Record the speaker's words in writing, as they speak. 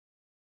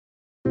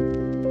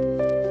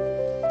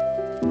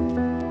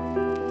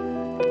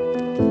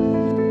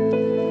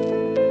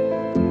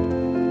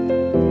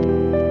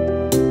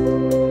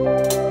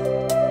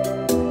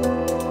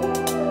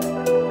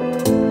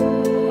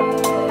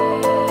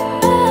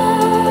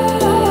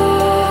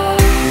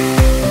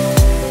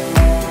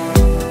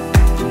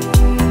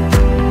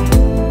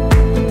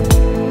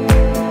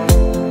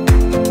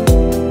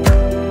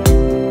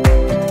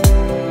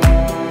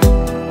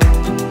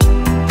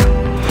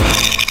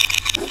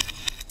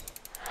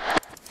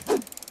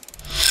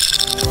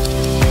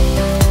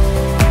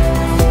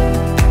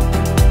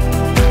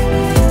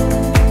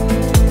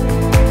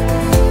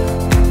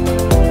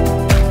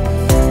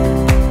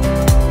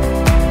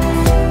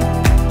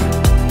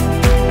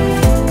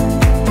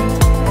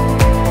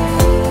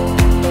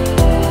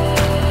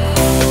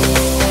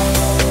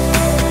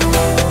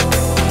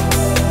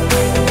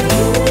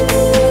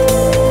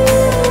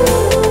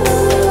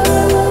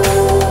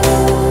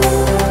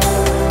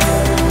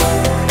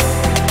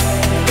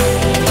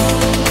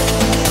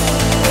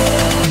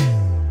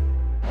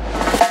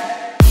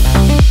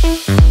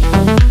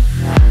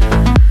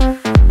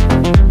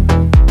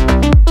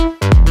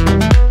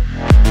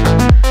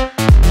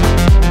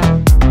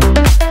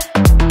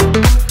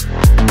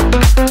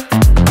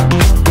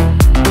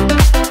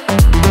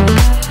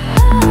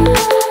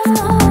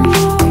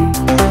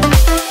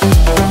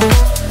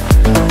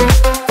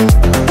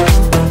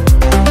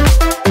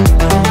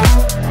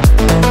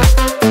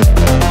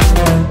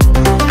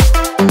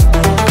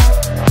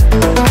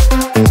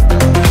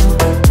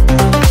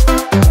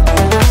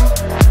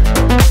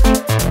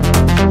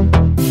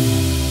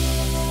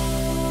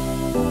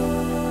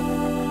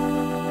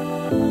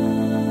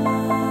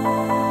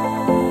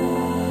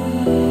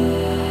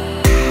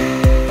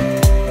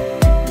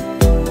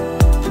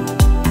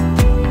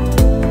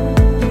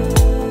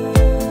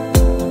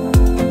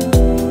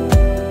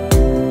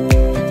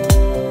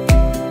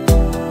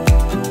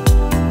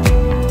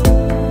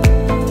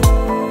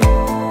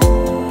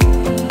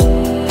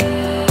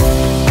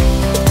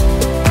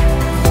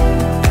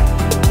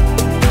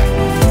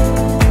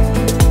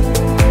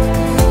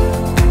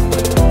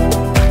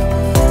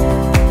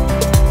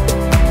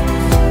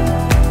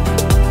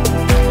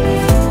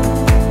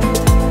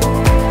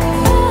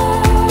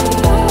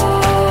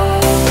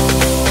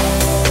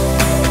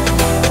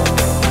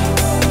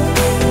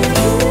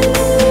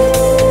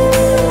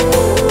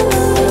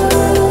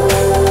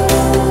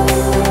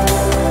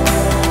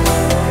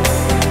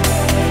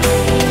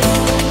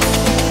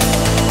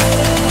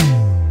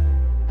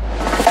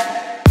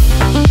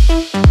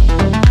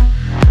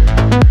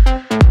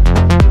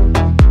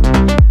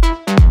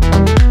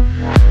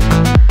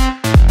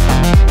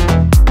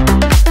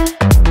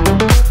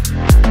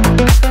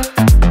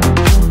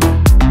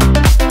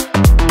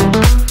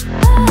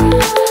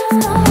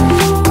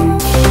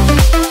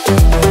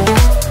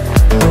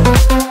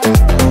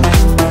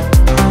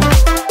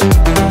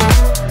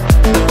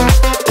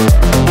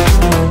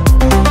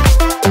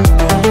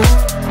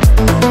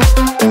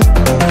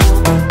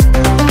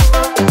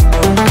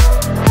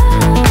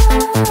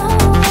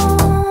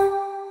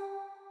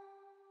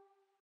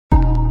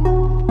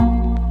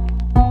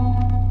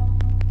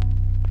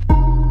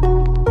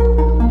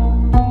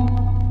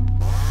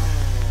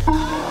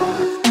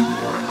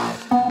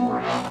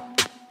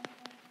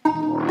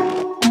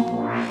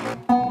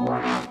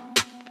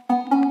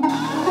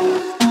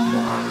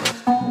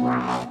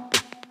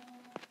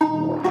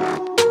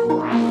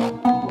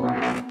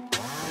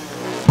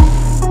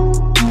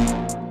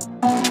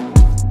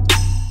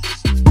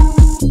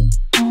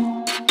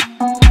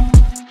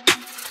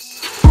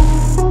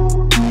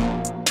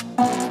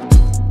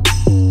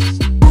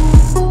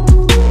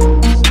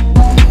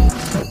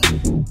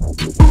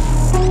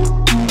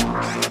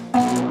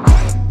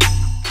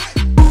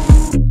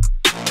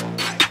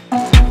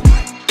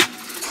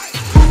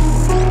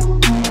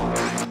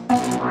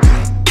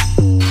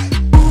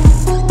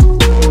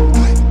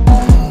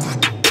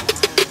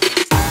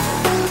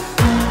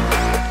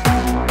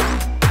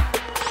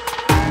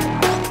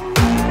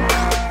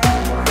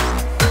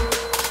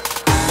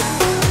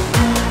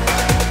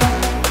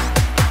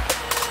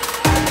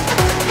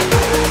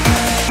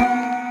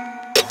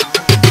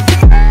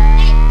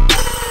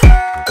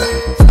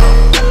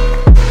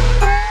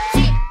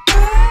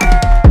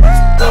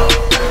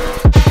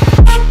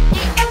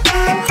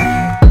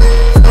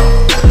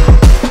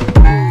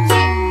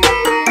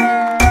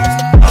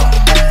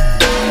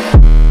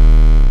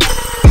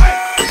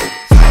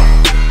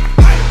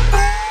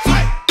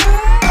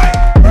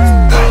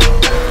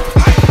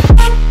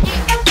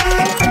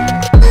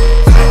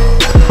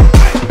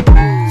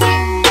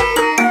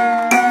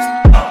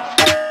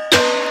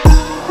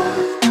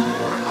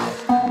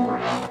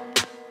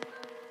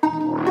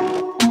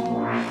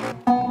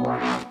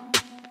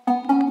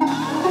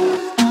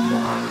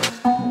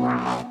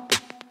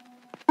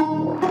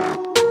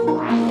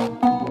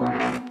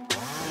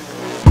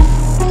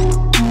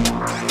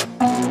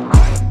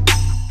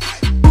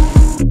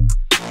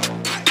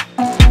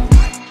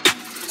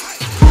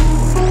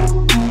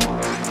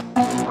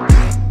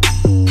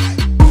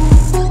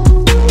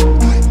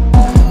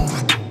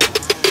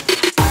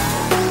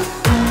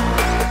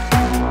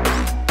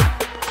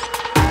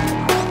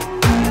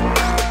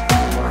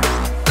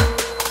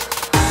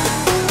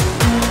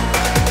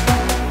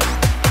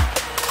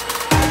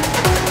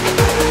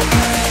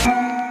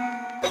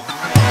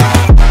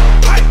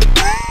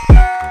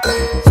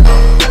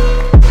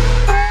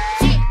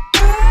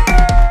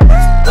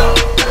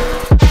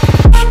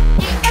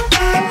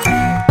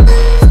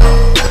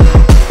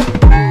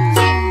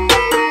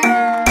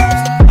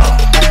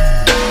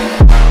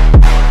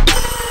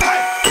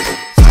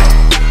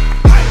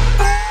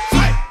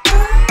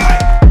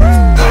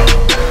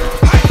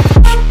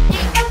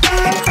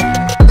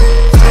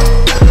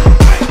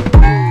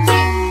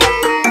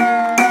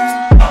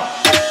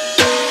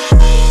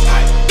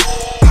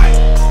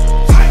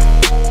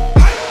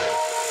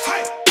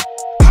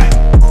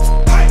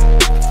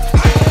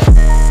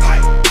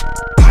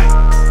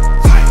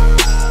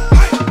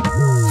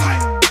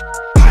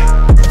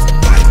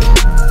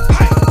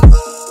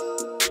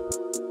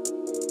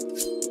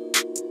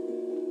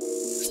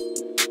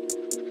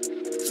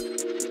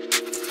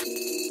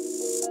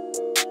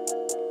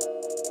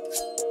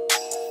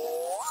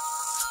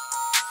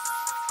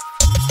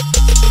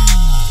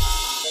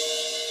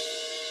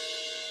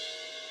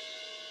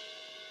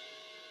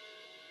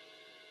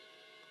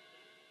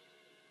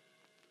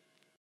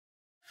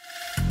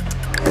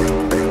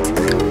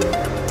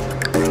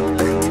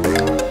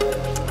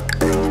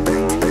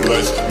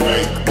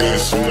make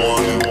this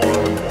money.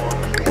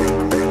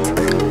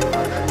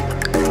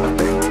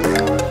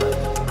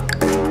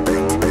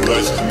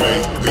 Let's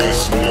make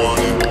this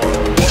money.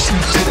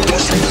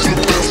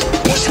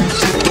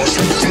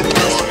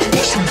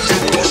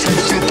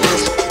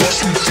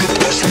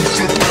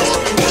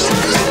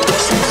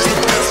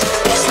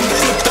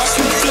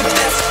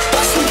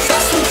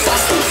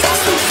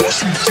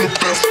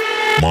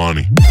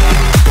 Money.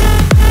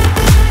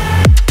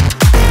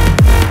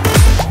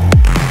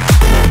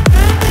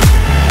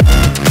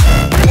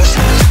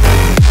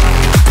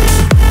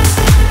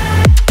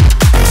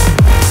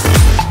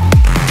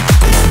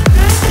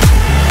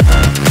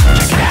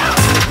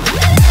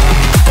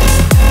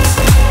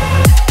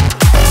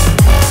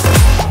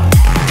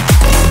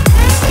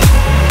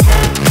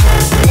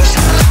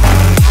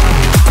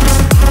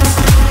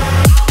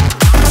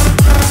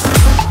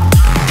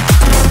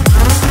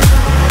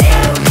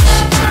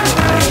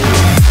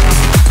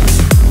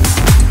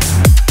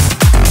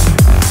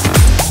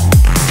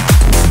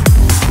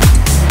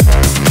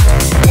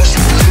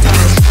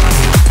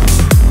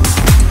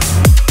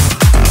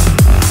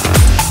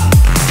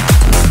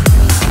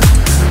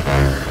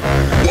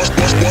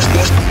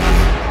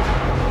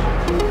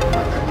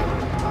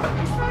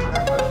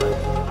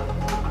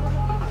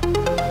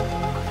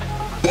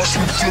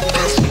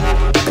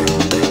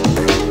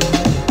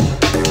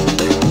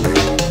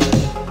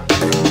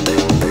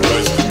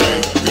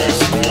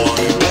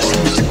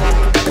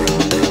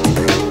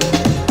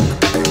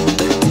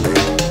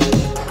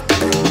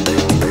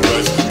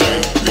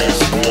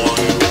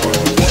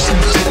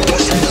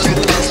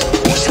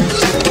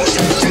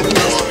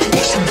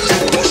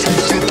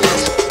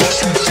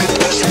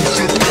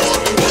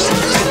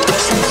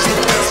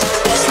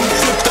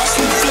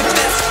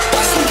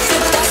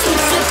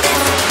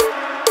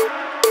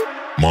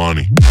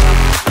 Money.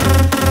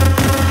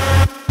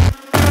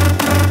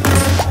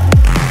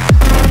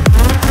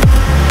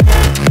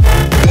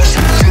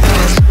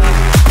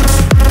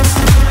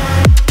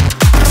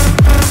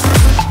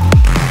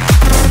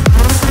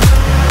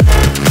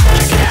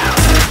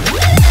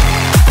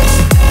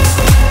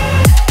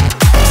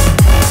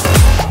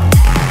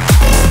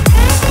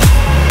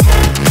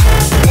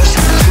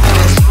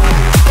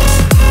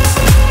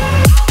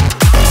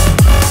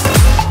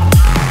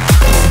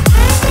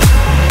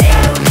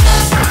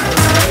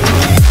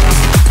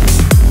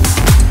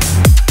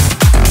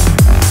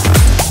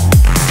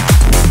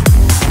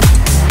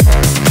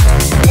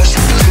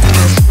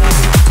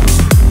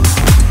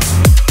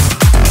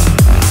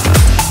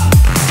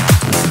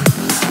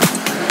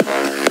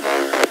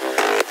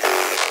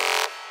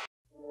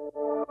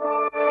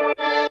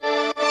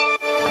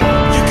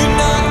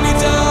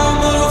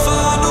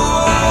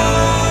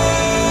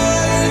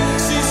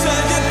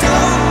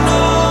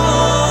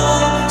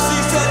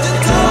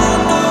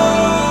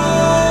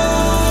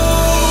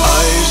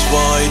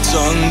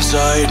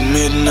 Tongue-tied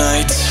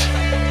midnight.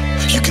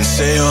 You can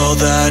say all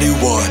that you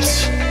want,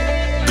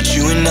 but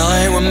you and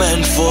I were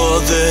meant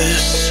for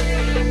this.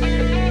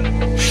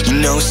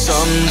 You know,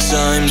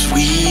 sometimes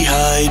we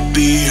hide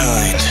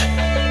behind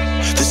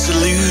this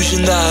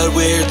illusion that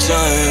we're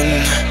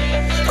done.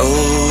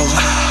 Oh,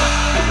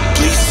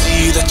 please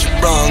see that you're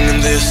wrong in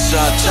this.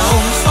 I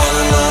don't fall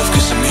in love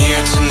cause I'm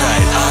here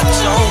tonight. I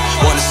don't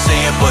wanna say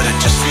it but it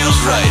just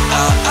feels right.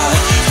 I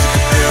took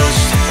a pill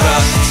just to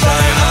pass the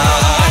time.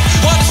 I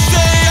wanna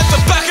stay at the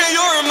back of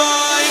your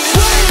mind.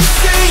 We've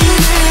seen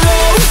it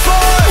all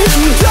before,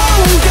 and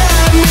don't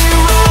get me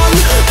wrong,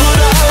 but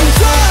I'm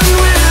done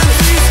with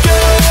these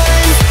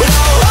games. But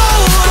I'll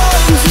hold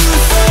on to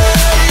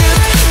faith.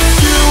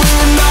 You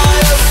and I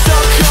are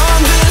stuck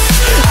on this.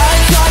 I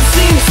can't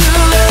seem to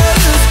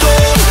let us go.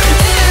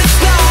 It's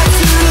not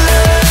too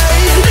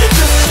late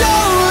to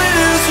show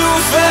it your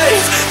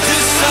face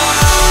this time.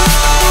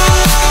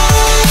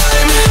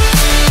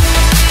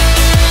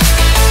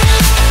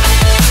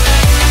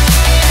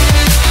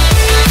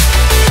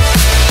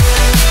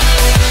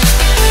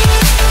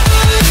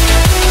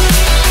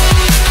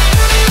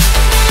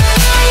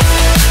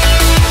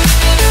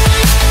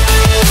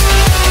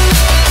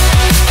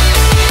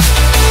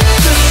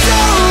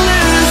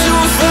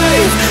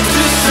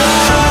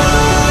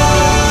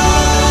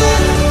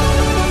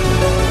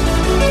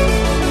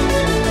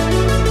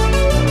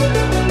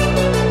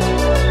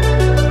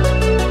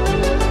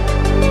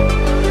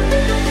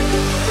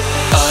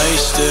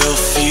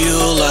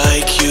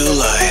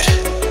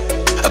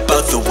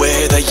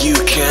 You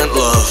can't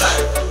love.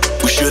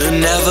 We should've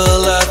never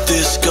let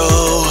this go.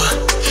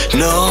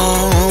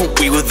 No,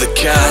 we were the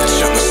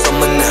catch